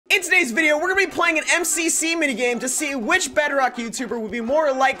In today's video, we're gonna be playing an MCC minigame to see which Bedrock YouTuber would be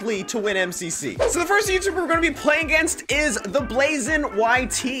more likely to win MCC. So the first YouTuber we're gonna be playing against is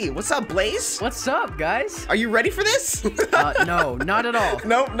𝘂𝘂𝘦𝘢. What's up, Blaze? What's up, guys? Are you ready for this? No, not at all.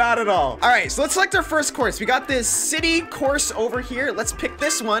 Nope, not at all. All right, so let's select our first course. We got this city course over here. Let's pick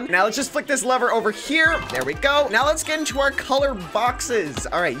this one. Now let's just flick this lever over here. There we go. Now let's get into our color boxes.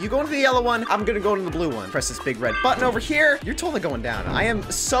 All right, you go into the yellow one. I'm gonna go into the blue one. Press this big red button over here. You're totally going down. I am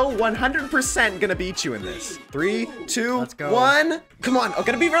so 100% gonna beat you in this. 3, 2, Let's go. 1. Come on, I'm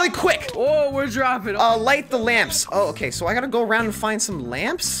gonna be really quick. Oh, we're dropping. Light the lamps. Oh, okay, so I gotta go around and find some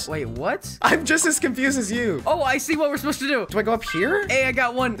lamps? Wait, what? I'm just as confused as you. Oh, I see what we're supposed to do. Do I go up here? Hey, I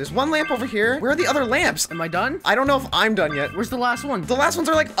got one. There's one lamp over here. Where are the other lamps? Am I done? I don't know if I'm done yet. Where's the last one? The last ones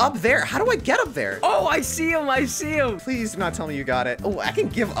are like up there. How do I get up there? Oh, I see him. I see him. Please do not tell me you got it. Oh, I can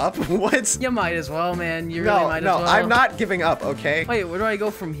give up? What? You might as well, man. You really might as well. No, I'm not giving up, okay? Wait, where do I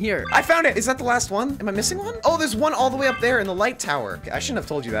go from here? I found it. Is that the last one? Am I missing one? Oh, there's one all the way up there in the light tower. Okay, I shouldn't have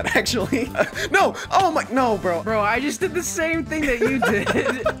told you that, actually. No. Oh my, no, bro. Bro, I just did the same thing that you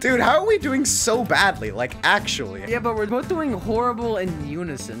did. Dude, how are we doing so badly? Like, actually. Yeah, but we're both doing horrible in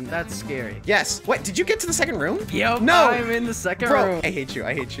unison. That's scary. Yes. Wait, did you get to the second room? Yep. No. I'm in the second Bro, room. I hate you.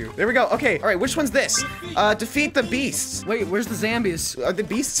 I hate you. There we go. Okay. All right. Which one's this? Defeat the beasts. Wait, where's the zombies? Are the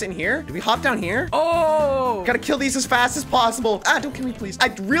beasts in here? Do we hop down here? Oh! Gotta kill these as fast as possible. Ah, don't kill me, please.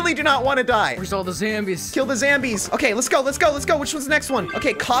 I really do not want to die. Where's all the zombies? Kill the zombies. Okay, let's go. Let's go. Let's go. Which one's the next one?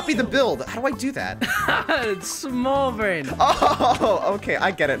 Okay, copy the build. How do I do that? It's small brain. Oh, okay. I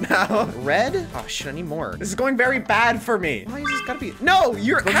get it now. Red? Oh, shit. I need more. This is going very bad for me. Why is this gotta be? No,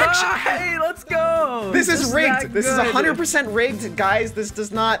 you're actually. Hey, let's go. This is Just rigged. that This is good. 100% rigged, guys. This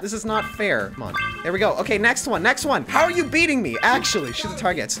is not fair. Come on. There we go. Okay, next one. Next one. How are you beating me? Actually, shoot the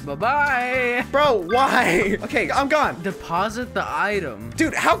targets. Bye-bye. Bro, why? Okay, I'm gone. Deposit the item.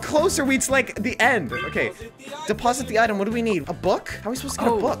 Dude, how close are we to like the end? Okay, deposit the item. What do we need? A book? How are we supposed to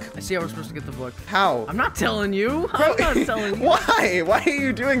get a book? I see how we're supposed to get the book. How? I'm not telling you. Bro, I'm not telling you. Why? Why are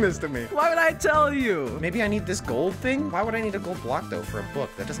you doing this to me? Why would I tell you? Maybe I need this gold thing? Why would I need a gold block though for a book?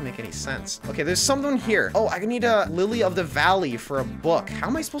 That doesn't make any sense. Okay, there's something here. Oh, I need a Lily of the Valley for a book. How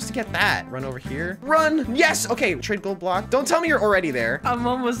am I supposed to get that? Run over here. Run! Yes! Okay, trade gold block. Don't tell me you're already there. I'm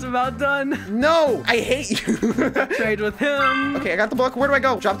almost about done. No! I hate you! Trade with him. Okay, I got the book. Where do I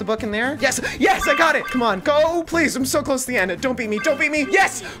go? Drop the book in there? Yes! Yes, I got it! Come on, go! Please, I'm so close to the end. Don't beat me. Don't beat me.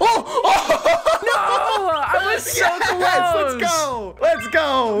 Yes! Oh! No! I was so yes! close! Let's go! Let's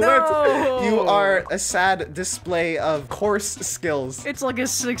go! No! You are a sad display of course skills. It's like a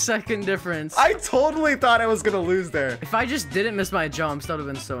 6-second difference. I totally thought I was gonna lose there. If I just didn't miss my jumps, that would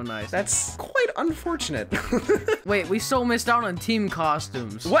have been so nice. That's quite unfortunate. Wait, we so missed out on team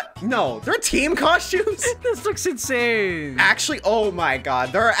costumes. What? No, they're team costumes? This looks insane. Actually, oh my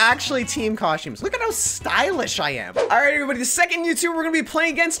god, there are actually team costumes. Look at how stylish I am. All right, everybody, the second YouTuber we're gonna be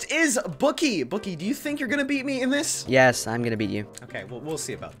playing against is 𝘂𝘂𝘧. 𝘂𝘂𝘧, do you think you're gonna beat me in this? Yes, I'm gonna beat you. Okay, well, we'll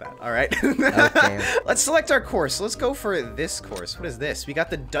see about that. All right. Okay. Let's select our course. Let's go for this course. What is this? We got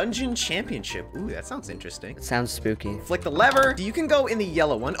the Dungeon Championship. Ooh, that sounds interesting. It sounds spooky. Flick the lever. You can go in the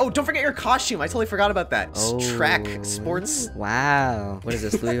yellow one. Oh, don't forget your costume. I totally forgot about that. Oh. Track sports. Wow. What is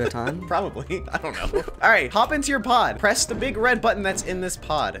this, Louis Vuitton? Probably. I don't know. All right, hop into your pod. Press the big red button that's in this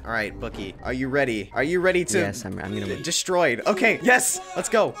pod. All right, 𝘂𝘂𝘧, are you ready? Are you ready to? Yes, I'm gonna win. Destroyed. Okay, yes. Let's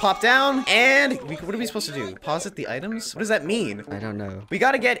go. Pop down and what are we supposed to do? Deposit the items? What does that mean? I don't know. We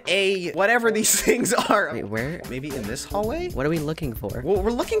gotta get a whatever these things are. Wait, where? Maybe in this hallway? What are we looking for? Well,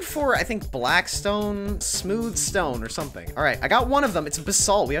 we're looking for, I think, black stone, smooth stone, or something. All right, I got one of them. It's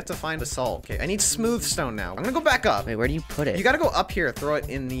basalt. We have to find basalt. Okay, I need smooth stone now. I'm gonna go back up. Wait, where do you put it? You gotta go up here, throw it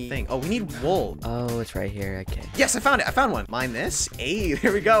in the thing. Oh, we need wool. Oh, it's right here. Okay. Yes, I found it. I found one. Mine this. Hey,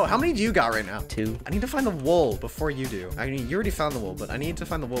 there we go. How many do you got right now? 2. I need to find the wool before you do. I mean, you already found the wool, but I need to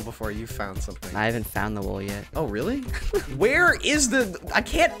find the wool before you found something. I haven't found the wool yet. Oh, really? Where is the... I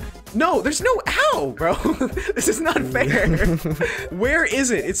can't... No, there's no... How, bro? This is not fair. Where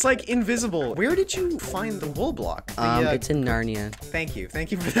is it? It's like invisible. Where did you find the wool block? It's in Narnia. Thank you.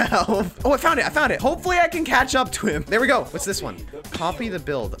 Thank you for the help. Oh, I found it. I found it. Hopefully I can catch up to him. There we go. What's this one? Copy the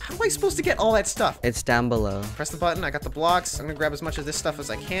build. How am I supposed to get all that stuff? It's down below. Press the button. I got the blocks. I'm gonna grab as much of this stuff as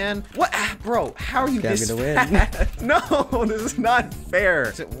I can. What? Ah, bro, how are you I'm this gonna win. fast? No, this is not fair.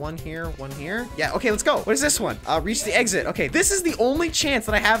 Is it one here, one here? Yeah, okay, let's go. What is this one? Reach the exit. Okay, this is the only chance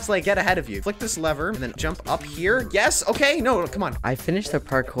that I have to like get ahead of you. Flick this lever and then jump up here. Yes, okay, no, come on. I finished the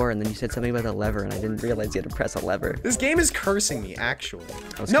parkour and then you said something about the lever and I didn't realize you had to press a lever. This game is cursing me, actually.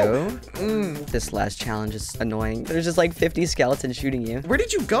 Let's go. This last challenge is annoying. There's just like 50 skeletons shooting you. Where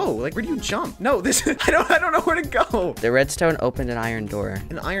did you go? Like, where do you jump? No, this, I don't know where to go. The redstone opened an iron door.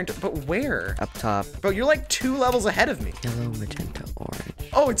 An iron door, but where? Up top. Bro, you're like 2 levels ahead of me. Yellow, magenta, orange.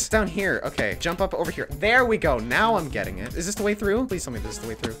 Oh, it's down here. Okay, jump up over here. There we go. Now I'm getting it. Is this the way through? Please tell me this is the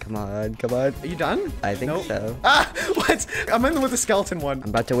way through. Come on, come on. Are you done? I think Nope. so. Ah, what? I'm in with the skeleton one. I'm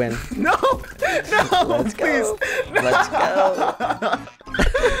about to win. No, no, Let's please. go. Let's go.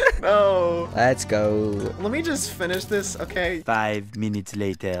 No. Let's go. Let me just finish this, okay? 5 minutes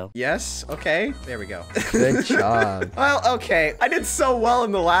later. Yes, okay. There we go. Good job. Well, okay. I did so well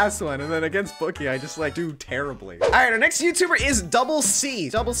in the last one, and then against Bookie, I just like do terribly. All right, our next YouTuber is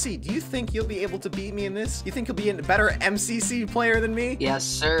𝘂𝘶. 𝘂𝘶, do you think you'll be able to beat me in this? You think you'll be a better MCC player than me? Yes,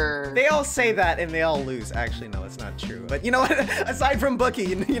 sir. They all say that and they all lose. Actually, no, that's not true. But you know what? Aside from Bookie,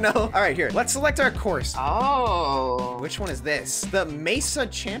 you know. All right, here. Let's select our course. Oh. Which one is this? The Mesa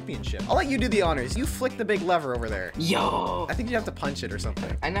Championship. I'll let you do the honors. You flick the big lever over there. Yo. I think you have to punch it or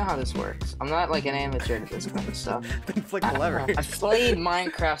something. I know how this works. I'm not like an amateur at this kind of stuff. Then flick the lever. I've played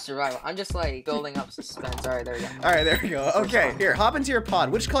Minecraft Survival. I'm just like building up suspense. All right, there we go. All right, there we go. Okay, here, hop into your pod.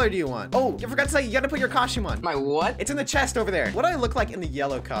 Which color do you want? Oh, you forgot to say you gotta put your costume on. My what? It's in the chest over there. What do I look like in the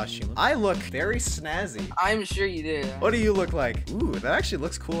yellow costume? I look very snazzy. I'm sure you do. What do you look like? Ooh, that actually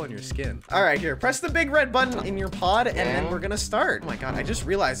looks cool on your skin. All right, here, press the big red button in your pod, and then we're gonna start. Oh my god, I just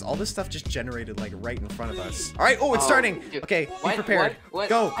realized all this stuff just generated like right in front of us. All right, oh, it's starting. Dude. Okay, What? be prepared. What?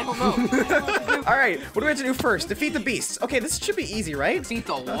 Go. I don't know. I don't know what to do. All right, what do we have to do first? Defeat the beasts. Okay, this should be easy, right? Defeat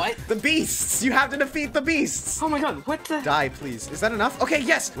the what? The beasts. You have to defeat the beasts. Oh my god, what the? Die, please. Is that enough? Okay,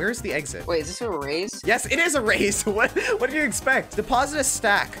 yes. Where's the exit? Wait, is this a race? Yes, it is a race. What did you expect? Deposit a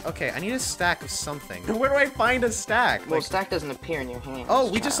stack. Okay, I need a stack of something. Where do I find a stack? Well, Like, stack doesn't appear in your hand. oh,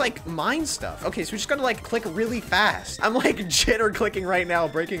 we just like mine stuff. Okay, so we just gotta like click really fast. I'm like jitter clicking right now,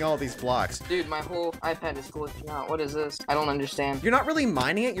 breaking all these blocks. Dude, my whole iPad is glitching out. What is this? I don't understand. You're not really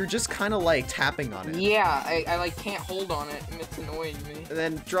mining it, you're just kind of like tapping on it. Yeah, I like can't hold on it, and it's annoying me. And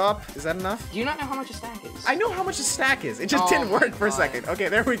then drop. Is that enough? Do you not know how much a stack is? I know how much a stack is. It just Oh didn't my work for a God. second. Okay,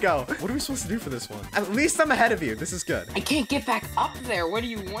 there we go. What are we supposed to do for this one? At least I'm ahead of you. This is good. I can't get back up there. What do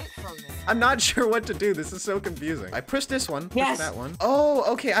you want from me? I'm not sure what to do. This is so confusing. I pushed this one. Push Yes. that one. Oh,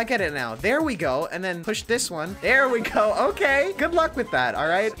 okay. I get it now. There we go. And then push this one. There we go. Okay. Good luck with that. All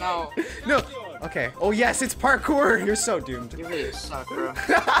right. No, No. Okay. Oh, yes. It's parkour. You're so doomed. you really suck, bro.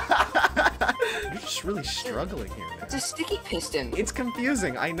 You're just really struggling here, man. It's a sticky piston. It's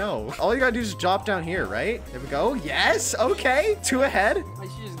confusing. I know. All you gotta do is drop down here, right? There we go. Yes. Okay. 2 ahead. I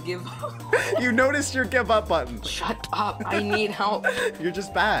should just give up. You noticed your give up button. Shut up. I need help. You're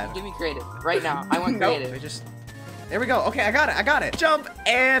just bad. Give me creative. Right now. I want Nope. creative. I just... There we go. Okay, I got it. I got it. Jump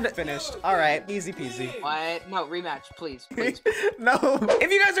and finished. All right, easy peasy. What? No, rematch, please. Please. No.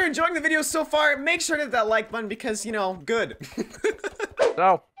 If you guys are enjoying the video so far, make sure to hit that like button because, you know, good.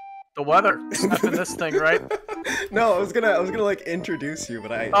 So, the weather. Snapping this thing, right? No, I was gonna like introduce you,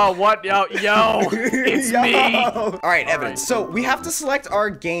 but I. Oh, what? Yo, it's Yo. me. All right, Evan. right. So we have to select our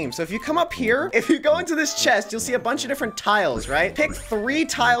game. So if you come up here, if you go into this chest, you'll see a bunch of different tiles, right? Pick 3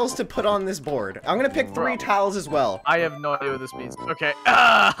 tiles to put on this board. I'm gonna pick 3 tiles as well. I have no idea what this means. Okay.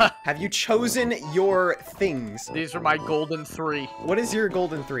 Have you chosen your things? These are my golden 3. What is your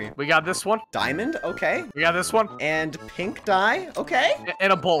golden 3? We got this one. Diamond, okay. We got this one. And pink dye, okay.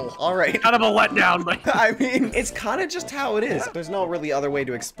 And a bowl. All right. Kind of a letdown, but I mean, it's kind of just how it is. There's no really other way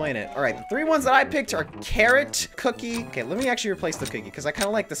to explain it. All right, the 3 ones that I picked are carrot, cookie. Okay, let me actually replace the cookie because I kind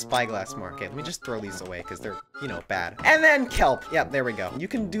of like the spyglass more. Okay, let me just throw these away because they're, you know, bad. And then kelp. Yep, there we go. You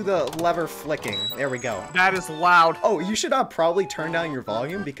can do the lever flicking. There we go. that is loud. Oh, you should probably turn down your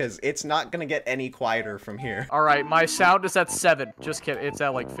volume because it's not gonna get any quieter from here. All right, my sound is at 7. Just kidding. It's at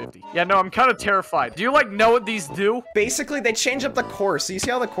like 50. Yeah, no, I'm kind of terrified. Do you like know what these do? Basically, they change up the course. So you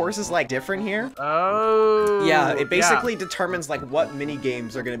see how the course is like different here? Oh. Yeah, it basically determines like what mini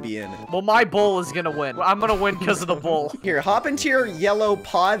games are gonna be in. Well, my bowl is gonna win. I'm gonna win because of the bowl. Here, hop into your yellow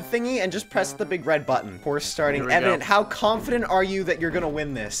pod thingy and just press the big red button. Course starting. Here we Evan, go. how confident are you that you're gonna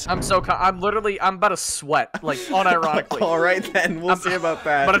win this? I'm I'm about to sweat, like unironically. All right then, we'll see about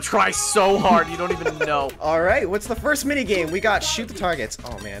that. I'm gonna try so hard, you don't even know. All right, what's the first mini game? We got shoot the targets.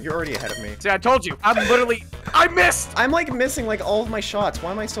 Oh man, you're already ahead of me. See, I told you. I missed. I'm like missing like all of my shots.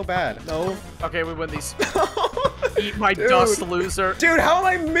 Why am I so bad? No. Okay, we win these. Eat my Dude. dust, loser. Dude, how am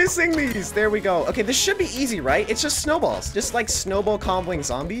I missing these? There we go. Okay, this should be easy, right? It's just snowballs. Just like snowball comboing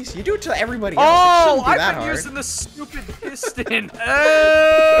zombies. You do it to everybody else. It Oh, shouldn't be that I've been hard. using the stupid piston.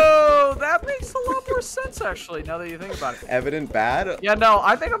 Oh, that makes a lot more sense, actually, now that you think about it. Evident bad? Yeah, no,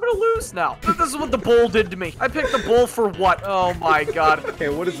 I think I'm gonna lose now. This is what the bull did to me. I picked the bull for what? Oh my god. Okay,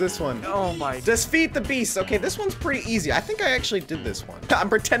 what is this one? Oh my. Defeat the beast. Okay, this one's pretty easy. I think I actually did this one. I'm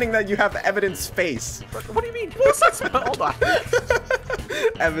pretending that you have Evident's face. What do you mean? What's that spell? Hold on.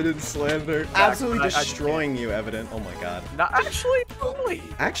 Evident slander. Absolutely destroying you, Evident. Oh my god. Not actually, really.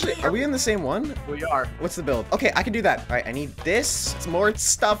 Actually, are we in the same one? We are. What's the build? Okay, I can do that. All right, I need this. Some more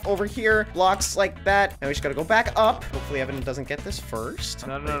stuff over here. Blocks like that. Now we just gotta go back up. Hopefully Evident doesn't get this first.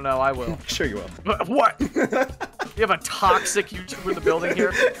 No, I will. Sure you will. What? You have a toxic YouTuber in the building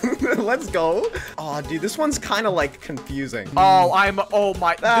here? Let's go. Oh, dude, this one's kind of like confusing. Oh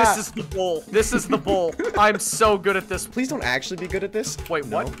my, this is the bull. This is the bull. I'm so good at this. Please don't actually be good at this. Wait,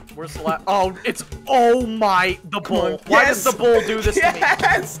 No. what? Where's the last? Oh, oh my, the bull. Why does the bull do this to me?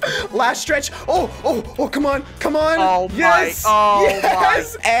 Yes! Last stretch. Oh, come on. Oh yes! my, oh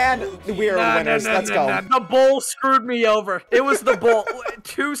yes! And we are winners. Let's go. The bull screwed me over. It was the bull.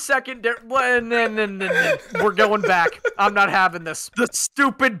 2 second. We're going back. I'm not having this. The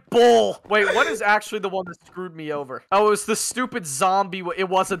stupid bull. Wait, what is actually the one that screwed me over? Oh, it was the stupid zombie. It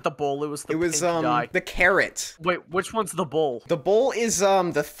wasn't the bull. It was the pink guy. The carrot. Wait, which one's the bull? The bull is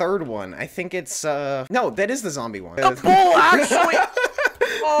the third one. I think it's no, that is the zombie one. The bull actually.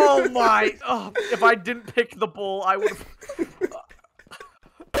 Oh my. Oh, if I didn't pick the bull, I would have.